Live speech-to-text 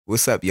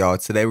What's up, y'all?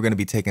 Today we're going to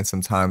be taking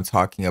some time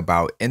talking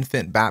about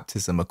infant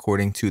baptism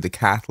according to the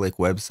Catholic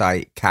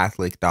website,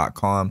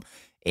 Catholic.com.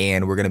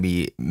 And we're going to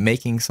be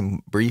making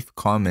some brief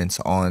comments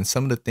on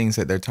some of the things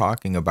that they're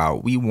talking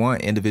about. We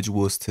want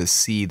individuals to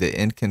see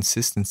the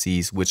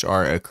inconsistencies which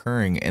are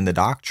occurring in the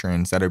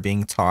doctrines that are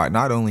being taught,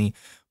 not only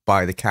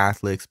by the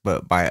Catholics,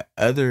 but by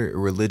other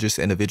religious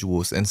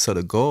individuals. And so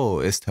the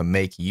goal is to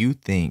make you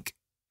think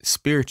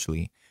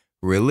spiritually,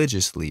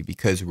 religiously,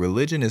 because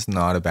religion is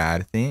not a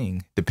bad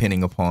thing,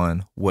 depending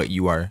upon what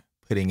you are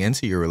putting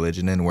into your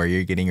religion and where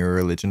you're getting your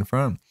religion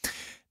from.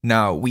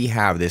 Now, we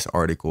have this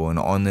article, and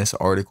on this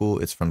article,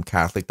 it's from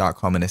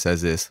Catholic.com, and it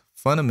says this: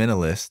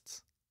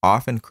 fundamentalists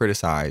often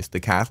criticize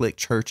the Catholic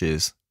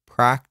Church's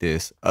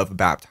practice of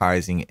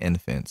baptizing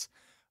infants.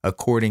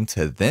 According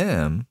to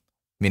them,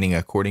 meaning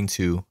according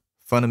to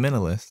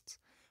fundamentalists,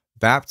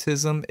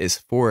 baptism is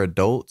for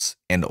adults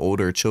and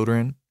older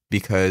children,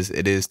 because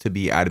it is to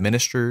be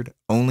administered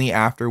only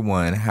after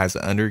one has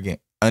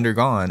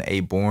undergone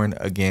a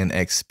born-again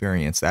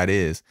experience. That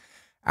is,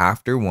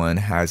 after one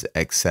has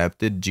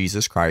accepted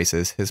Jesus Christ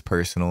as his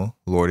personal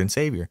Lord and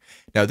Savior.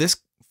 Now,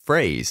 this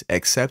phrase,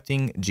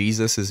 accepting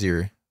Jesus as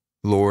your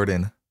Lord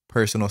and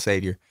personal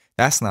Savior,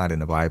 that's not in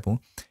the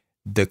Bible.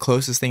 The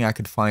closest thing I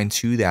could find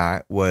to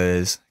that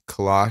was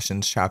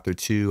Colossians chapter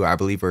 2, I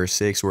believe verse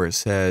 6, where it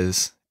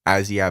says,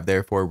 "As ye have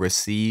therefore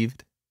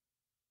received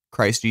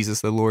Christ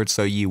Jesus the Lord,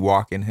 so ye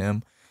walk in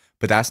him."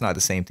 But that's not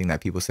the same thing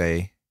that people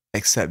say,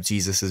 accept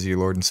Jesus as your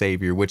Lord and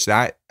Savior, which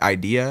that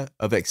idea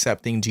of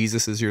accepting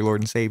Jesus as your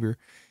Lord and Savior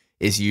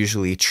is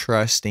usually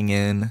trusting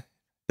in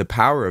the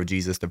power of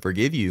Jesus to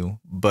forgive you.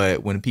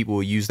 But when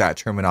people use that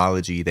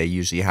terminology, they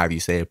usually have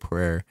you say a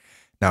prayer.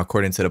 Now,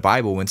 according to the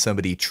Bible, when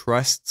somebody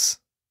trusts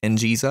in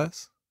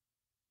Jesus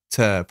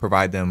to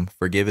provide them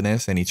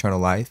forgiveness and eternal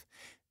life,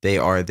 they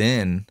are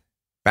then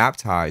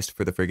baptized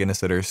for the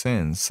forgiveness of their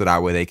sins, so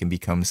that way they can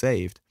become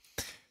saved.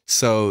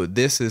 So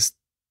this is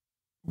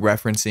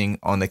referencing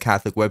on the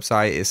Catholic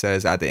website. It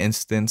says, at the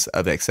instance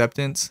of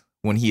acceptance,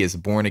 when he is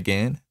born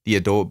again, the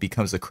adult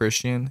becomes a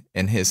Christian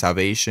and his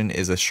salvation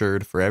is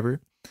assured forever.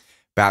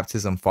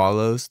 Baptism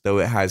follows, though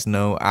it has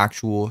no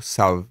actual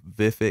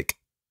salvific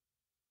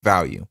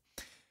value.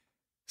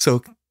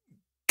 So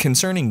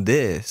concerning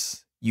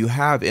this, you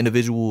have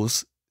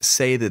individuals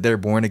say that they're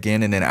born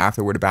again and then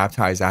afterward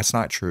baptized. That's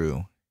not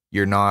true.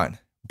 You're not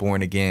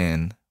born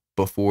again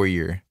before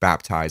you're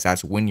baptized.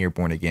 That's when you're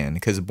born again,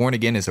 because born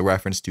again is a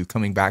reference to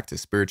coming back to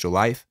spiritual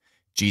life.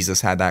 Jesus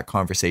had that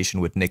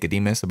conversation with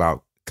Nicodemus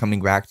about coming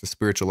back to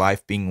spiritual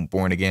life, being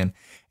born again.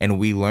 And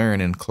we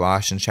learn in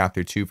Colossians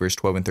chapter 2, verse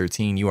 12 and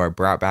 13, you are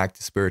brought back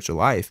to spiritual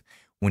life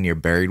when you're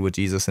buried with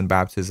Jesus in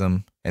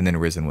baptism and then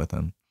risen with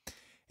him.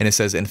 And it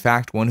says, in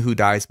fact, one who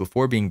dies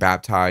before being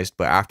baptized,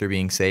 but after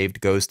being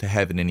saved, goes to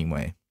heaven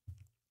anyway.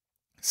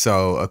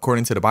 So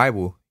according to the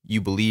Bible, you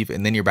believe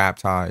and then you're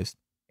baptized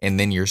and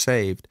then you're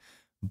saved.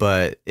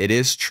 But it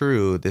is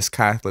true, this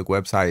Catholic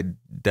website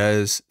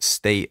does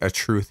state a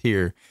truth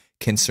here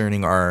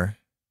concerning our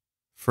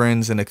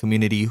friends in the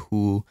community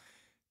who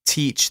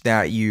teach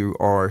that you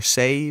are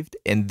saved,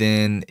 and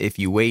then if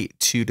you wait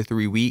 2 to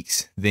 3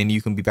 weeks, then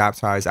you can be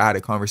baptized. I had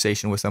a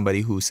conversation with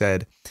somebody who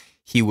said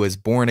he was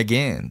born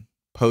again,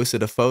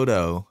 posted a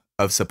photo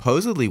of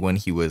supposedly when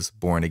he was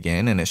born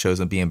again, and it shows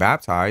him being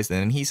baptized,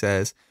 and he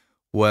says,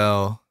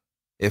 well,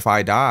 if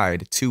I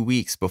died 2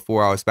 weeks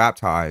before I was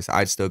baptized,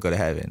 I'd still go to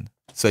heaven.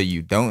 So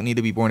you don't need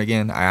to be born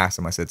again? I asked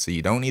him, I said, so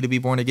you don't need to be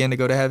born again to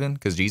go to heaven?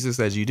 Because Jesus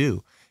says you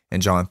do in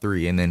John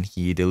 3. And then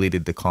he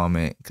deleted the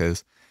comment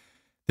because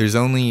there's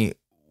only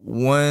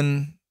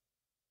one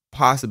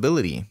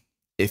possibility.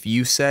 If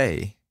you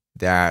say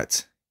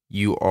that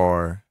you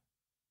are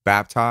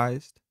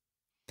baptized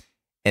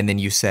and then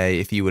you say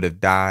if you would have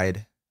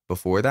died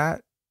before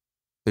that,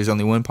 there's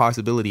only one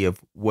possibility of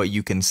what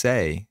you can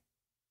say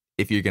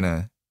if you're going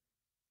to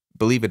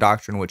believe a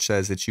doctrine which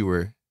says that you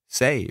were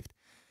saved,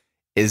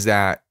 is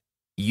that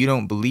you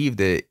don't believe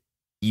that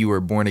you were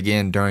born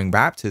again during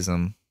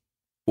baptism,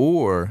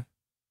 or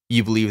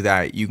you believe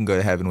that you can go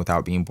to heaven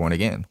without being born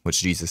again,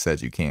 which Jesus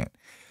says you can't.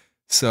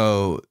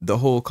 So the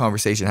whole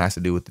conversation has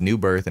to do with the new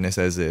birth, and it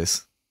says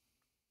this: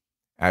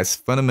 as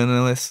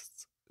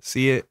fundamentalists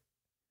see it,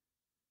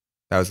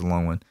 that was a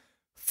long one.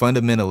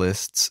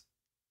 Fundamentalists,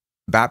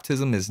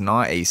 baptism is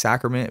not a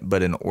sacrament,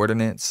 but an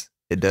ordinance.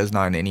 It does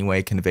not in any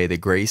way convey the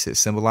grace it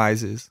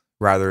symbolizes.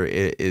 Rather,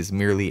 it is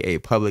merely a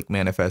public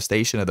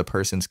manifestation of the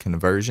person's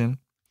conversion.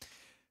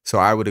 So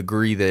I would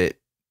agree that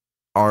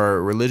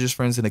our religious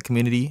friends in the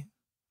community,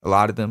 a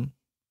lot of them,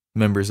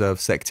 members of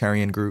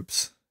sectarian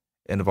groups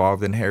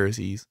involved in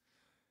heresies,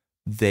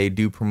 they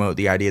do promote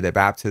the idea that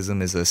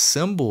baptism is a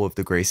symbol of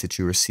the grace that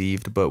you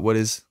received. But what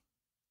is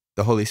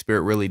the Holy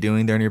Spirit really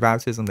doing during your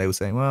baptism? They would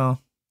say, well,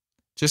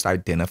 just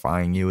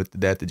identifying you with the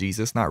death of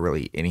Jesus, not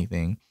really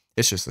anything.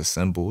 It's just a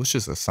symbol. It's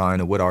just a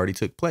sign of what already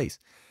took place,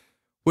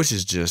 which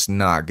is just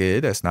not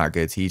good. That's not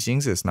good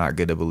teachings. It's not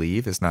good to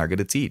believe. It's not good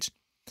to teach.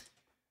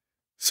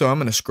 So I'm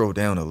going to scroll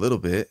down a little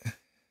bit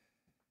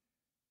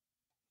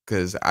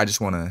because I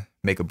just want to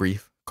make a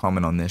brief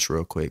comment on this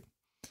real quick.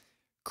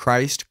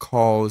 Christ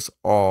calls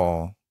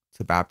all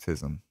to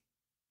baptism.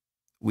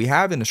 We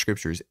have in the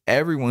scriptures,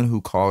 everyone who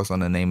calls on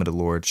the name of the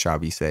Lord shall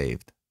be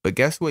saved. But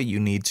guess what you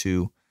need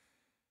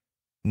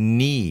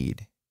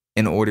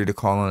in order to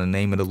call on the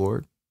name of the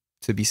Lord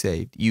to be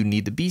saved? You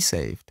need to be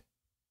saved.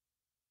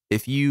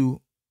 If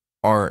you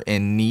are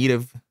in need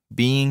of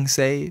being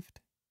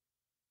saved,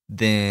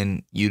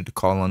 then you'd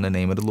call on the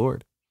name of the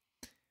Lord.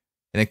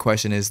 And the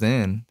question is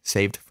then,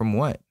 saved from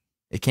what?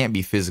 It can't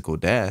be physical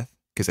death,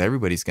 because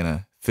everybody's going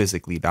to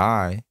physically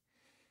die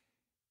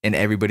and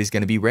everybody's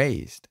going to be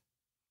raised.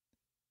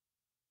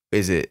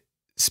 Is it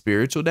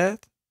spiritual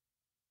death?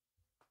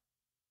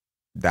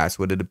 That's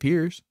what it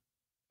appears.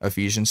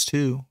 Ephesians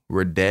 2,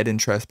 we're dead in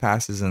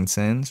trespasses and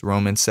sins.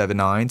 Romans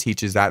 7:9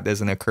 teaches that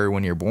doesn't occur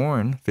when you're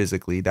born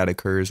physically. That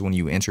occurs when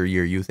you enter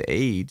your youth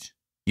age.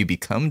 You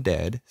become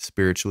dead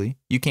spiritually.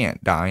 You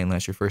can't die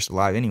unless you're first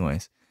alive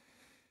anyways.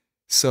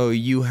 So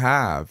you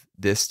have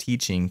this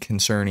teaching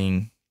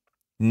concerning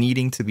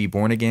needing to be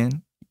born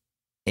again,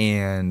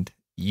 and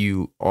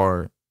you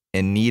are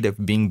in need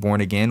of being born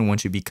again.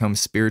 Once you become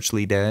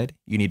spiritually dead,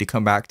 you need to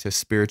come back to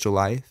spiritual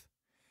life.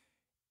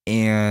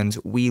 And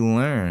we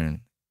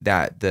learn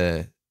that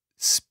the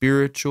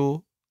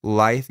spiritual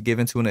life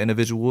given to an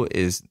individual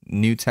is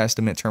New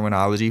Testament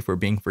terminology for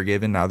being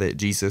forgiven now that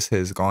Jesus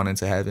has gone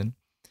into heaven.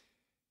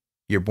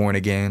 You're born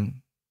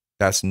again.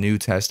 That's New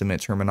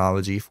Testament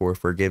terminology for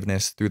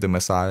forgiveness through the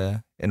Messiah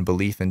and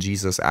belief in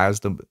Jesus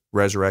as the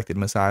resurrected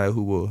Messiah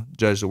who will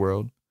judge the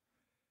world.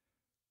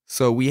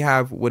 So we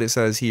have what it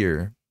says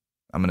here.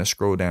 I'm going to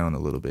scroll down a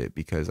little bit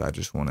because I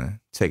just want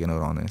to take a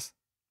note on this.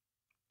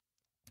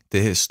 The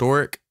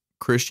historic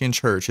Christian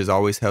church has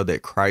always held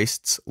that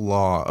Christ's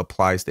law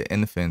applies to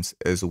infants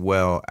as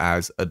well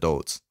as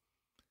adults.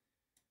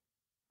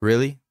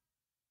 Really?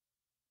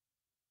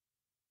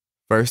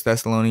 1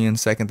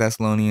 Thessalonians, 2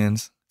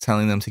 Thessalonians,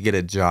 telling them to get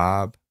a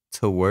job,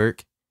 to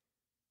work.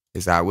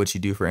 Is that what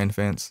you do for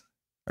infants?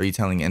 Are you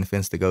telling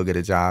infants to go get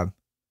a job?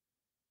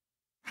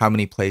 How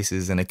many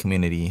places in a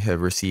community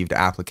have received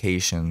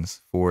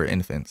applications for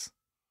infants?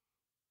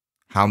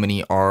 How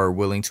many are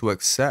willing to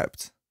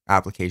accept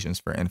applications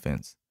for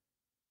infants?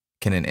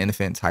 Can an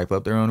infant type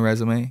up their own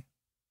resume?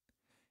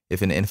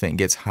 If an infant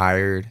gets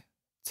hired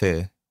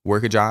to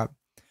work a job,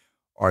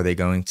 are they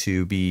going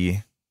to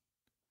be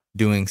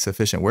doing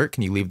sufficient work?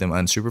 Can you leave them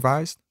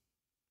unsupervised?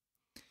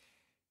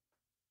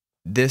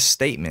 This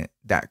statement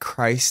that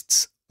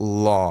Christ's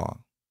law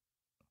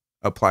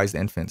applies to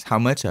infants, how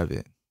much of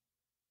it?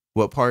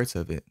 What parts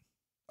of it?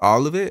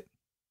 All of it?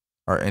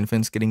 Are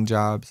infants getting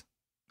jobs?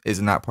 Is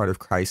it not part of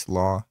Christ's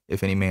law?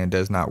 If any man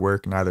does not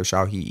work, neither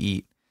shall he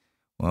eat.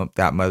 Well,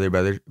 that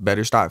mother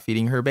better stop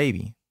feeding her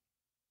baby.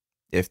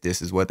 If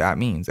this is what that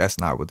means. That's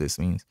not what this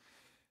means.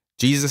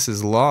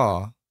 Jesus'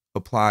 law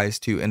applies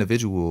to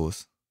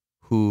individuals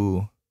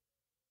who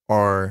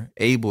are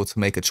able to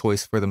make a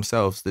choice for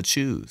themselves to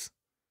choose.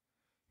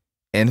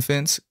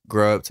 Infants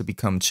grow up to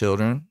become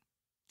children.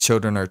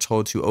 Children are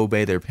told to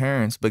obey their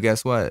parents, but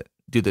guess what?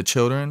 Do the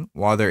children,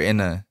 while they're in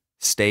a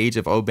stage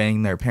of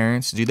obeying their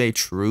parents, do they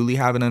truly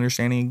have an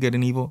understanding of good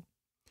and evil?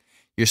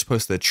 You're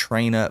supposed to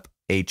train up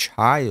a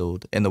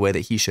child in the way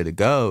that he should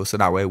go, so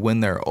that way when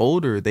they're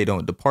older, they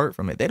don't depart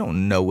from it. They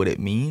don't know what it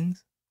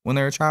means when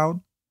they're a child.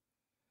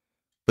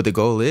 But the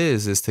goal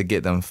is to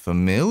get them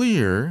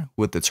familiar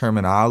with the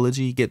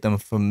terminology, get them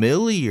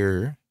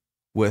familiar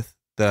with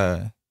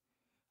the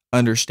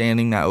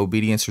understanding that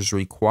obedience is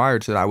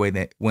required, so that way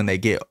that when they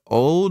get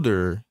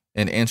older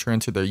and enter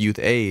into their youth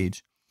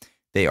age,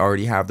 they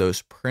already have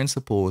those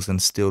principles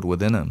instilled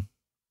within them.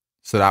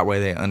 So that way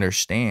they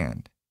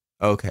understand,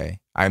 okay,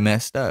 I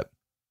messed up.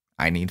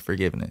 I need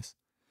forgiveness.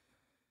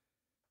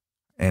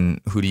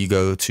 And who do you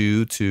go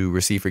to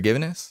receive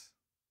forgiveness?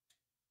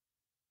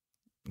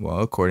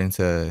 Well, according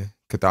to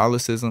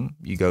Catholicism,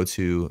 you go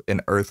to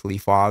an earthly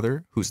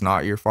father who's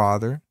not your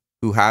father,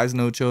 who has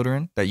no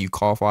children that you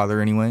call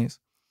father anyways.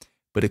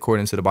 But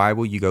according to the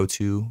Bible, you go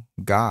to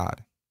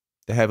God,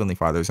 the heavenly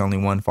Father. There's only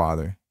one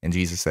Father, and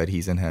Jesus said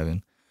he's in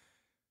heaven.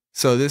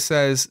 So this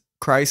says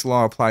Christ's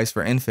law applies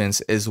for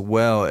infants as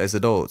well as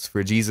adults.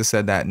 For Jesus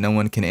said that no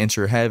one can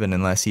enter heaven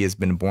unless he has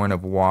been born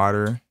of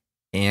water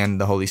and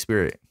the Holy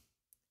Spirit.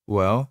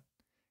 Well,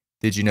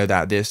 did you know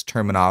that this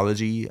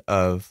terminology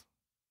of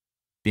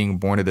being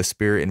born of the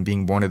Spirit and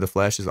being born of the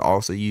flesh is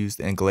also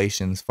used in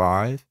Galatians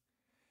 5?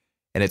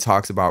 And it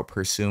talks about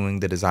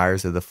pursuing the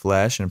desires of the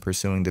flesh and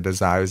pursuing the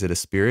desires of the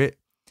Spirit.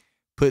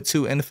 Put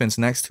two infants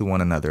next to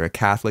one another, a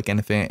Catholic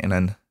infant and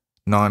a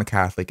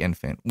non-Catholic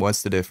infant.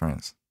 What's the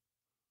difference?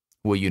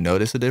 Will you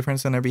notice a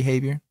difference in their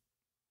behavior?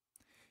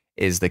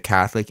 Is the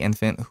Catholic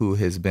infant who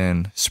has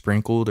been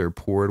sprinkled or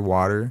poured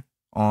water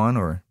on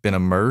or been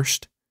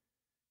immersed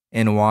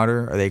in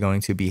water, are they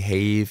going to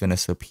behave in a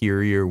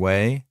superior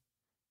way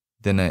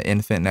than an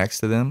infant next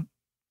to them?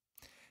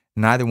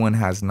 Neither one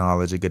has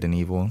knowledge of good and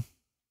evil.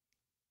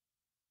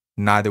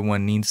 Neither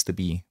one needs to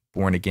be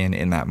born again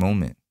in that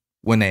moment.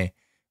 When they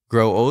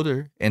grow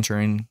older,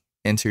 entering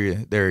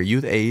into their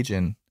youth age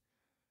and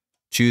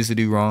choose to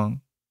do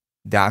wrong,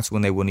 that's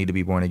when they will need to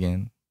be born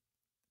again.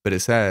 But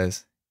it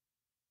says,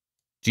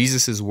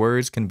 Jesus'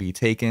 words can be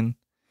taken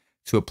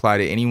to apply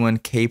to anyone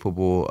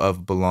capable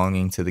of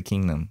belonging to the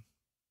kingdom.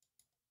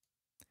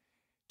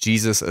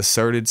 Jesus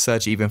asserted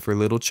such even for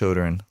little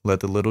children.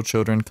 Let the little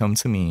children come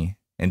to me,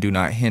 and do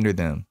not hinder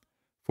them,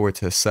 for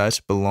to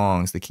such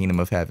belongs the kingdom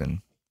of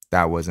heaven.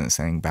 That wasn't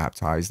saying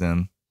baptize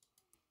them.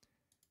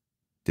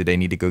 Did they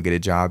need to go get a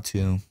job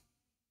too?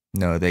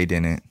 No, they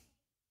didn't.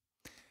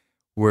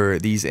 Were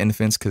these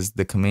infants, because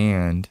the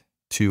command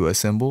to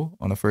assemble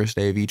on the first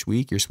day of each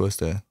week, you're supposed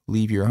to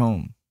leave your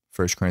home.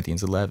 1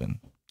 Corinthians 11,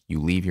 you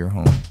leave your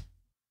home.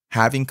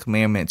 Having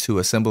commandment to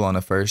assemble on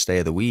the first day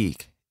of the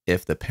week,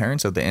 if the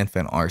parents of the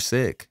infant are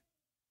sick,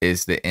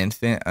 is the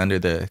infant under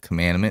the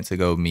commandment to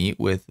go meet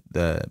with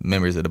the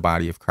members of the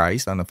body of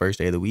Christ on the first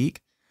day of the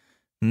week?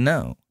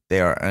 No, they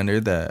are under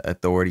the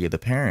authority of the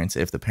parents.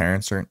 If the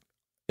parents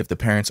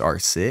are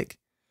sick,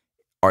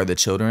 are the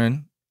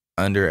children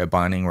under a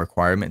binding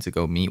requirement to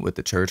go meet with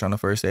the church on the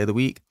first day of the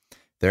week?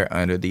 They're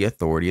under the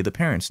authority of the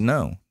parents.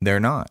 No, they're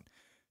not.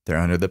 They're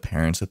under the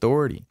parents'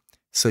 authority.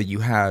 So you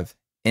have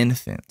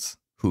infants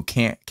who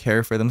can't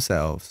care for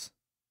themselves,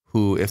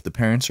 who, if the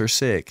parents are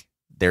sick,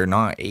 they're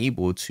not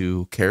able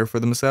to care for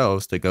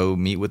themselves to go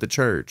meet with the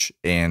church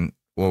and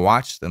will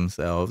watch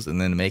themselves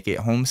and then make it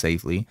home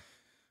safely,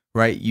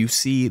 right? You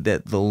see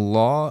that the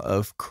law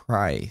of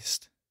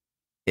Christ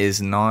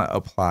is not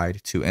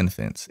applied to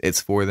infants.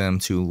 It's for them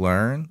to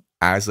learn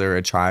as they're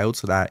a child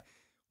so that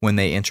when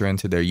they enter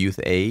into their youth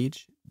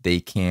age, they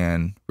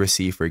can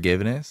receive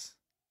forgiveness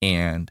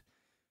and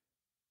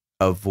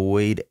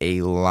avoid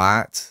a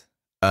lot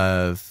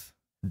of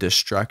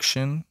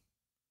destruction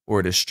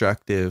or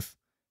destructive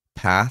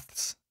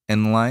paths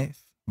in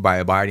life by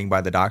abiding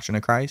by the doctrine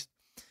of Christ.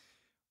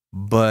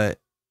 But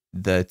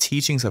the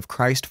teachings of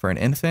Christ for an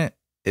infant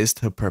is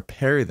to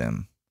prepare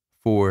them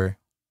for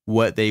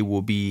what they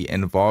will be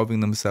involving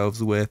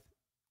themselves with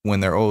when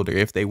they're older,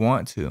 if they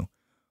want to.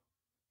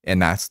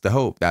 And that's the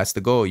hope. That's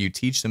the goal. You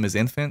teach them as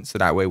infants, so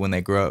that way when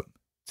they grow up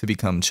to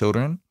become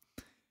children,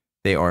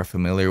 they are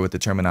familiar with the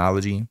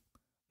terminology.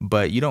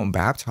 But you don't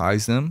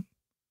baptize them.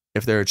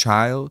 If they're a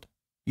child,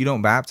 you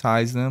don't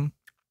baptize them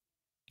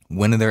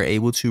when they're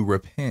able to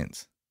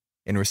repent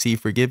and receive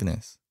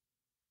forgiveness.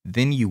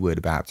 Then you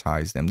would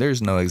baptize them.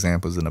 There's no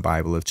examples in the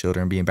Bible of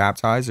children being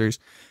baptized. There's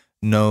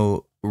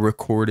no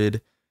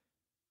recorded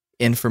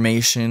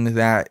information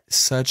that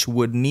such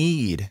would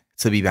need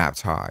to be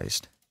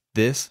baptized.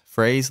 This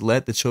phrase,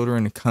 let the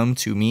children come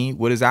to me,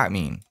 what does that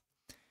mean?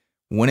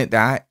 Wouldn't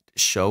that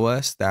show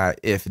us that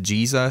if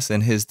Jesus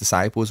and his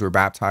disciples were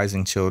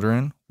baptizing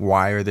children,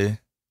 why are the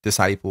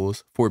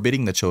disciples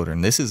forbidding the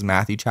children? This is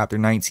Matthew chapter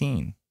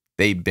 19.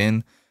 They've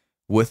been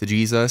with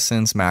Jesus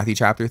since Matthew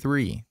chapter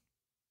 3,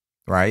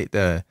 right?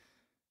 The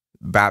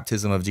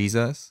baptism of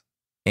Jesus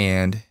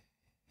and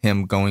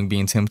him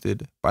being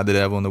tempted by the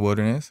devil in the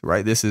wilderness,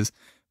 right? This is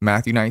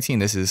Matthew 19.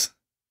 This is,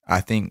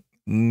 I think,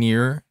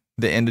 near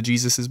the end of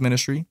Jesus's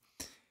ministry.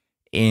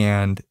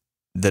 And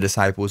the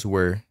disciples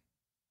were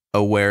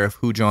aware of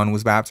who John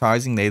was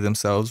baptizing. They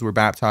themselves were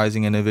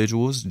baptizing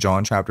individuals.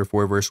 John chapter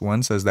 4, verse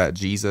 1 says that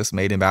Jesus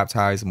made and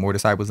baptized more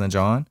disciples than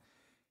John.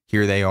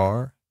 Here they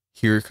are.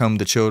 Here come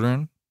the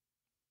children.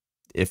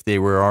 If they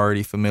were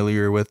already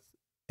familiar with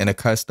and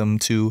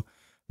accustomed to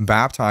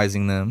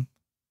baptizing them,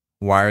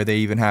 why are they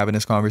even having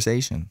this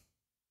conversation?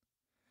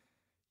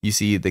 You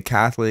see, the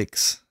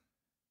Catholics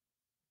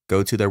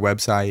go to their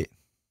website,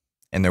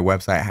 and their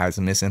website has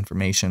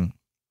misinformation.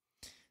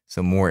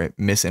 So more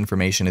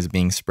misinformation is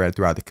being spread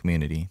throughout the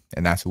community.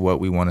 And that's what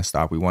we want to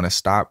stop. We want to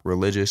stop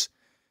religious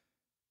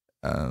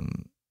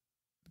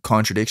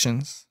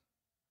contradictions,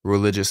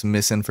 religious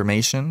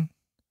misinformation,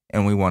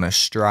 and we want to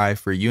strive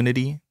for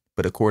unity.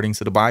 But according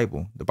to the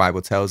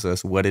Bible tells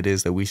us what it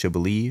is that we should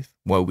believe,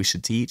 what we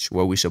should teach,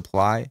 what we should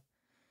apply.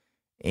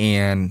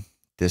 And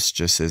this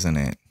just isn't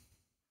it.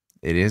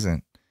 It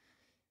isn't.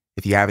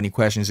 If you have any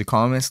questions or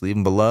comments, leave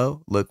them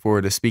below. Look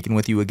forward to speaking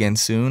with you again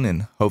soon.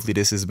 And hopefully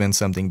this has been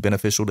something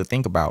beneficial to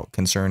think about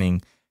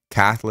concerning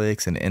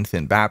Catholics and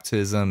infant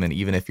baptism. And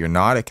even if you're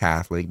not a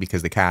Catholic,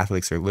 because the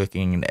Catholics are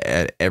looking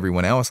at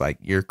everyone else like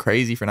you're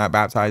crazy for not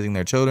baptizing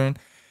their children.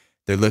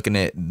 They're looking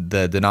at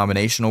the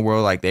denominational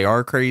world like they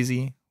are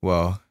crazy.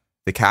 Well,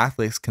 the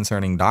Catholics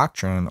concerning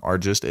doctrine are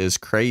just as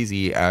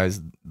crazy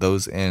as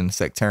those in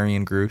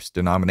sectarian groups,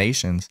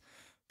 denominations,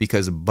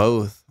 because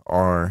both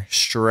are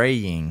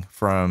straying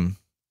from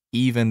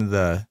even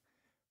the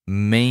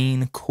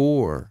main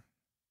core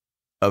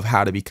of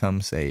how to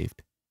become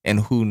saved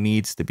and who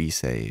needs to be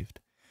saved,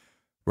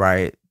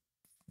 right?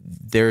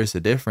 There's a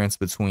difference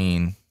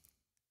between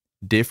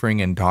differing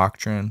in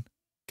doctrine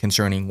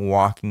concerning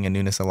walking in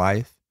newness of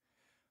life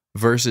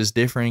versus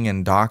differing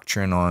in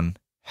doctrine on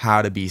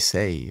how to be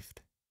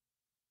saved,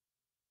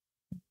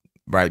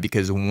 right?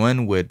 Because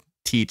one would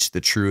teach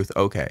the truth.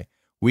 Okay,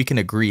 we can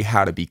agree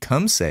how to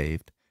become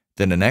saved.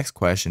 Then the next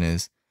question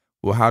is,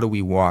 well, how do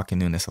we walk in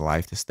newness of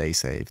life to stay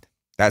saved?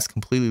 That's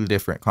completely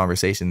different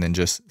conversation than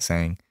just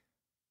saying,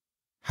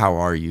 how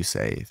are you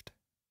saved?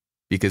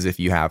 Because if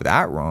you have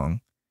that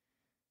wrong,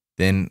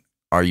 then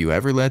Are you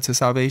ever led to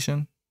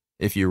salvation?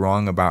 If you're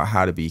wrong about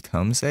how to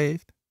become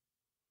saved?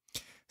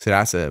 So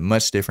that's a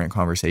much different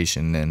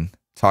conversation than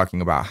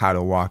talking about how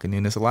to walk in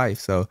newness of life.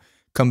 So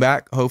come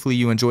back. Hopefully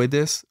you enjoyed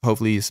this.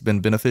 Hopefully it's been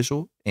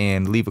beneficial,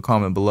 and leave a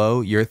comment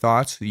below your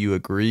thoughts. You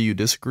agree, you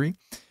disagree,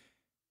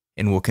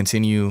 and we'll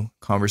continue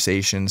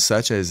conversations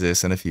such as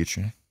this in the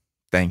future.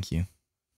 Thank you.